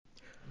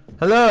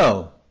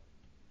Hello,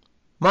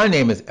 my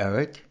name is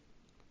Eric,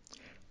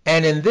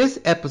 and in this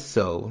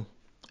episode,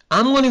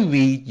 I'm going to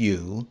read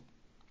you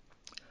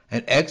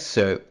an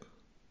excerpt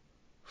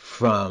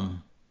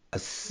from a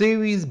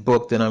series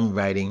book that I'm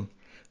writing,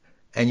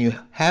 and you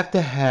have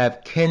to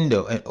have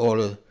Kindle in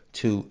order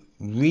to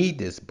read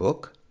this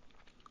book.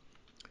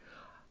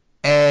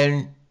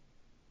 And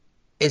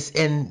it's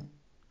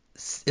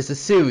a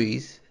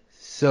series,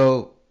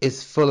 so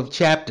it's full of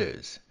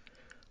chapters.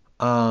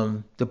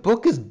 The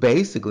book is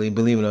basically,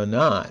 believe it or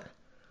not,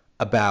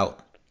 about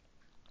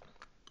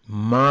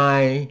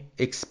my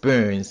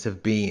experience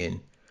of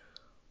being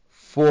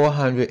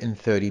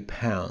 430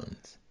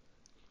 pounds.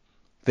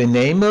 The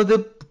name of the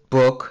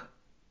book,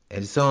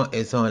 it's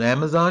on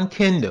Amazon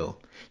Kindle.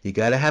 You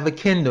gotta have a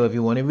Kindle if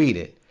you want to read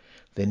it.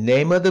 The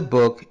name of the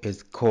book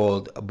is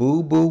called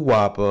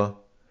Boo-Boo-Whopper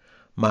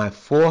My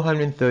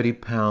 430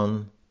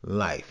 Pound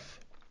Life.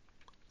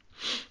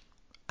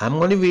 I'm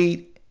going to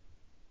read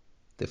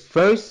the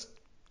first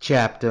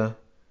chapter.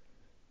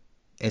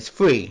 It's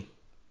free.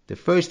 The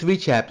first 3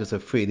 chapters are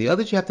free. The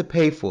others you have to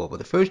pay for, but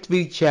the first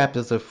 3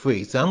 chapters are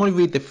free. So I'm going to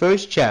read the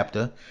first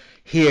chapter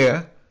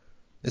here.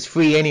 It's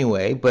free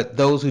anyway, but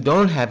those who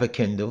don't have a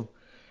Kindle,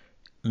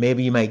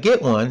 maybe you might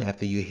get one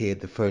after you hear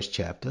the first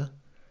chapter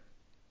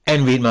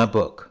and read my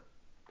book.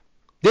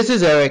 This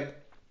is Eric.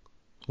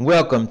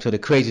 Welcome to the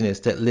craziness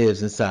that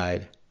lives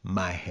inside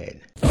my head.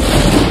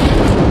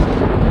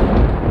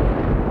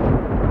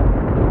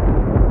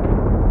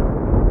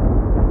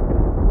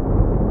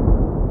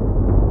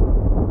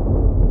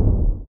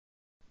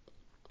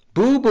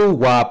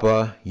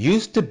 Boo-Boo-Whopper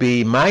used to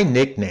be my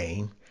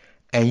nickname,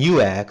 and you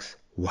ask,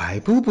 why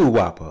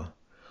Boo-Boo-Whopper?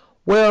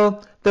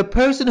 Well, the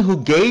person who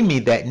gave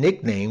me that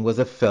nickname was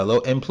a fellow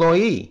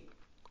employee.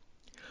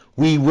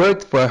 We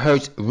worked for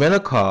Hertz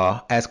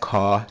Rent-A-Car as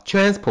car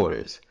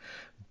transporters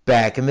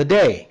back in the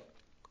day.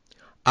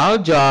 Our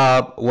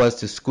job was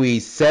to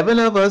squeeze 7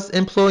 of us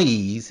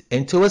employees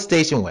into a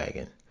station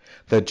wagon.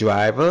 The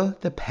driver,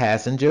 the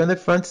passenger in the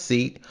front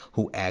seat,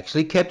 who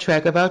actually kept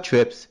track of our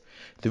trips,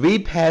 3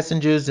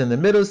 passengers in the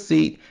middle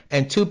seat,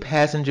 and 2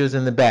 passengers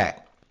in the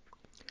back.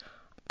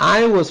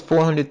 I was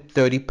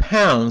 430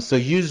 pounds, so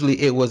usually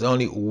it was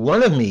only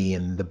one of me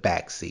in the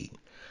back seat.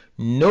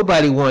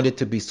 Nobody wanted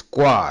to be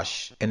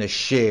squashed in a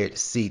shared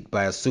seat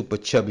by a super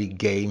chubby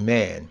gay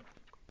man.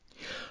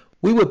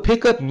 We would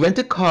pick up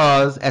rented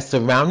cars at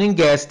surrounding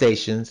gas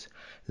stations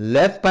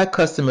left by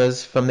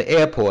customers from the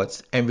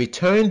airports and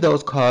return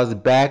those cars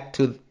back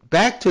to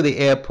the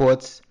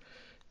airports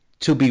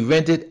to be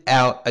rented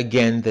out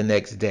again the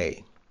next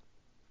day.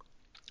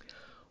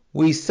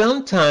 We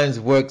sometimes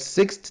worked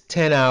 6 to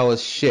 10 hour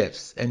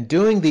shifts, and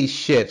during these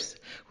shifts,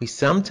 we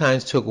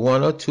sometimes took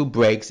 1 or 2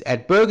 breaks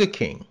at Burger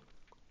King.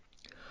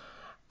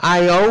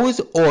 I always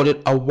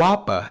ordered a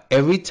Whopper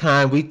every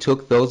time we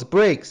took those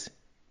breaks.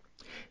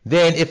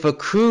 Then if a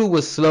crew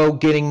was slow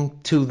getting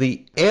to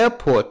the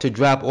airport to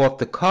drop off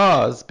the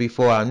cars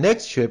before our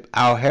next trip,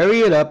 I'll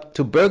hurry it up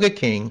to Burger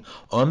King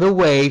on the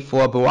way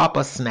for a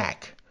Whopper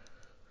snack.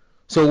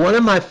 So one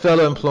of my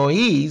fellow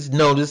employees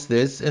noticed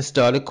this and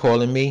started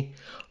calling me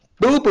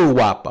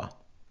Boo-Boo-Whopper.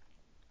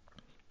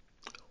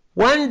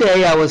 One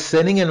day I was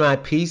sitting in my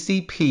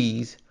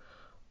PCP's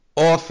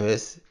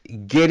office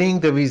getting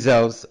the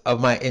results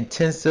of my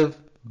intensive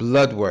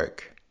blood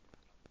work.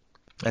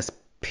 That's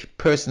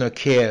personal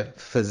care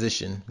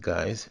physician,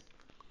 guys.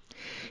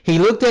 He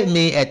looked at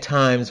me at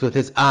times with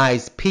his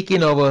eyes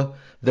peeking over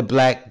the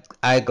black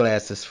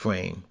eyeglasses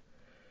frame.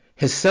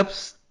 His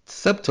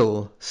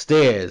subtle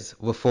stares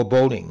were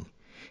foreboding.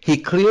 He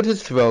cleared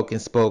his throat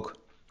and spoke.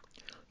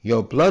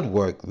 Your blood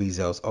work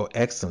results are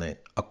excellent.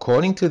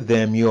 According to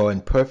them, you are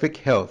in perfect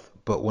health,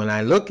 but when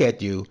I look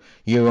at you,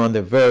 you're on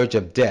the verge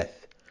of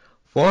death.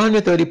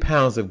 430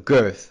 pounds of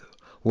girth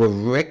will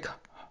wreak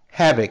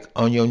havoc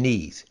on your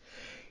knees,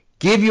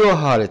 give you a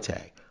heart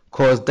attack,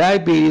 cause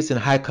diabetes and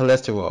high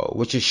cholesterol,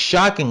 which is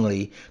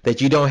shockingly that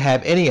you don't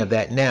have any of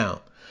that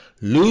now.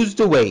 Lose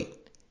the weight.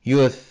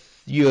 You're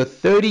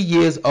 30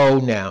 years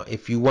old now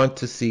if you want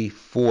to see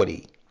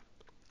 40.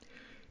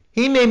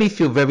 He made me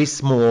feel very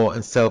small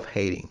and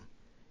self-hating.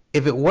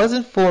 If it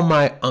wasn't for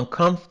my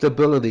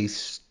uncomfortability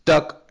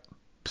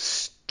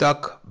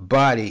stuck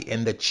body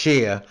in the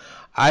chair,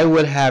 I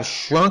would have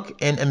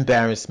shrunk in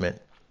embarrassment.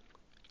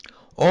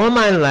 All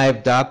my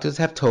life, doctors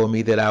have told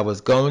me that I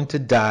was going to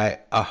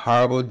die a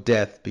horrible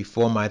death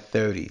before my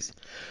 30s.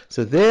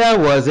 So there I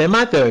was in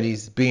my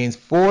 30s being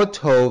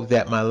foretold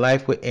that my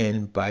life would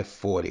end by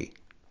 40.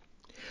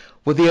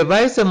 With the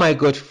advice of my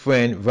good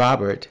friend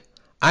Robert,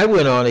 I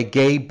went on a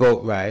gay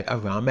boat ride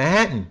around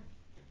Manhattan.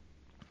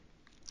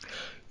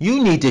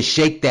 You need to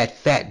shake that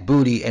fat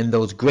booty and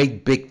those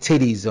great big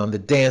titties on the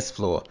dance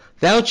floor.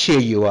 That'll cheer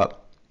you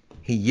up,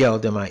 he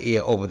yelled in my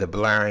ear over the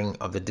blaring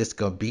of the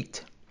disco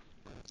beat.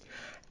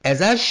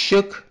 As I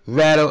shook,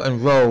 rattled,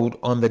 and rolled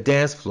on the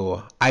dance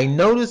floor, I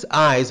noticed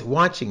eyes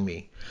watching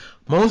me.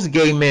 Most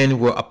gay men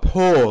were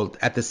appalled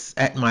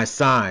at my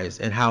size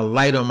and how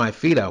light on my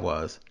feet I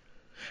was.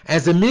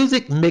 As the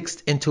music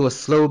mixed into a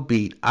slow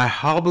beat, I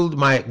hobbled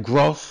my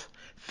gross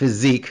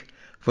physique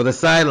for the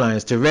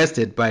sidelines to rest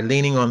it by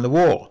leaning on the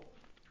wall.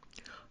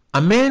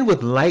 A man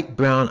with light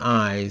brown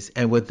eyes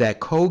and with that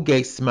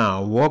Colgate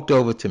smile walked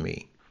over to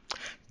me.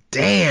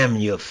 "Damn,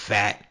 you're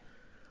fat.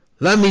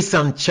 Love me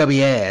some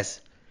chubby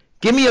ass.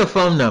 Give me your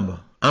phone number.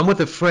 I'm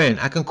with a friend.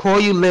 I can call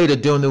you later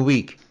during the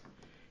week."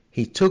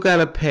 He took out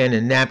a pen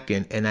and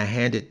napkin and I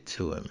handed it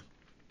to him.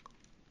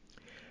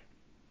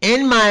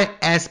 In my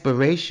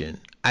aspiration,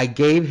 I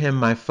gave him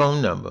my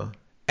phone number,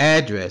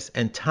 address,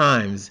 and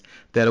times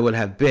that I would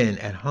have been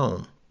at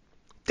home.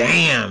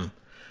 "Damn!"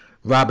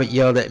 Robert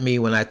yelled at me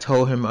when I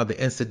told him of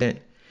the incident.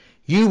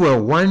 "You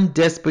were one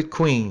desperate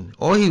queen.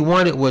 All he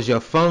wanted was your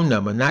phone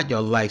number, not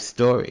your life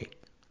story."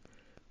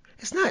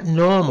 It's not a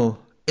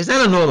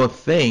normal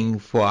thing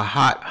for a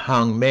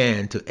hot-hung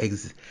man to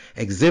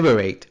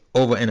exhiberate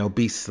over an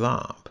obese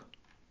slob.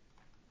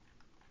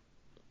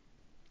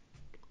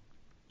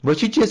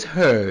 What you just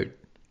heard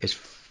is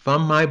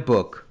from my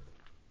book,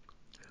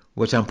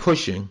 which I'm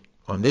pushing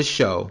on this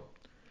show.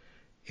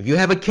 If you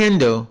have a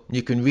Kindle,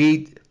 you can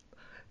read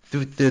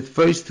the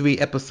first 3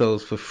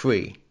 episodes for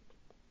free.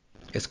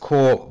 It's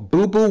called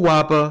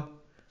Boo-Boo-Whopper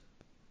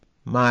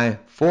My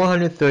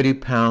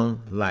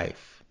 430-Pound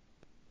Life.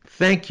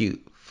 Thank you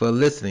for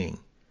listening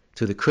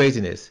to the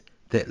craziness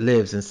that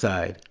lives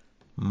inside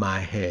my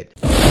head.